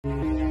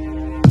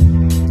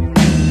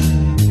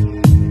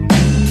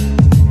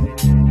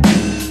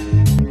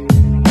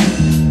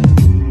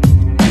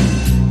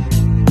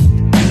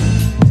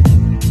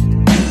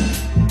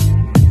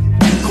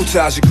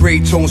Ties a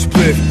great tone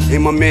split,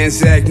 and my man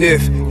Zagnif.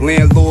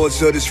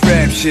 Landlords of this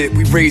rap shit,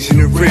 we raising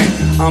the rent.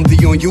 I'm the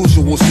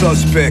unusual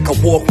suspect, I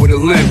walk with a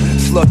limp.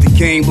 Slut the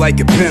game like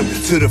a pimp,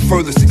 to the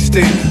furthest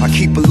extent. I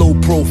keep a low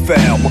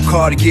profile, my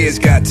Cartier's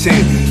got 10.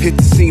 Hit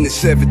the scene at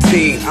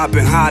 17, I've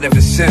been hot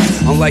ever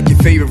since. Unlike your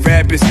favorite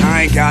rappers,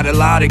 I ain't got a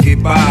lot to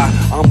get by.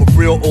 I'm a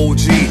real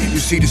OG, you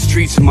see the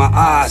streets in my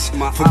eyes.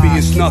 For me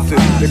it's nothing,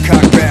 the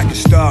cock back and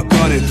start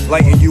gunning.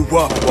 Lighting you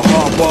up with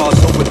hard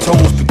bars over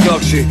tones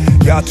production.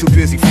 Y'all too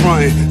busy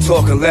fronting,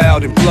 talking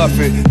loud and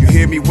bluffing. You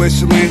hear me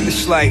whistling,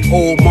 it's like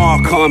old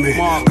Mark coming.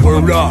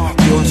 Word up,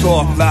 real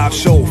talk, live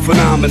show,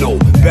 phenomenal.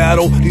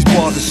 Battle, these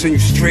bars will send you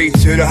straight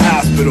to the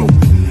hospital.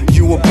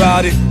 You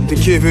about it, then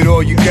give it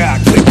all you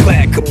got. Click,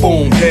 clack,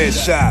 kaboom,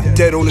 headshot,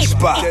 dead on the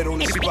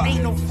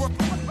spot.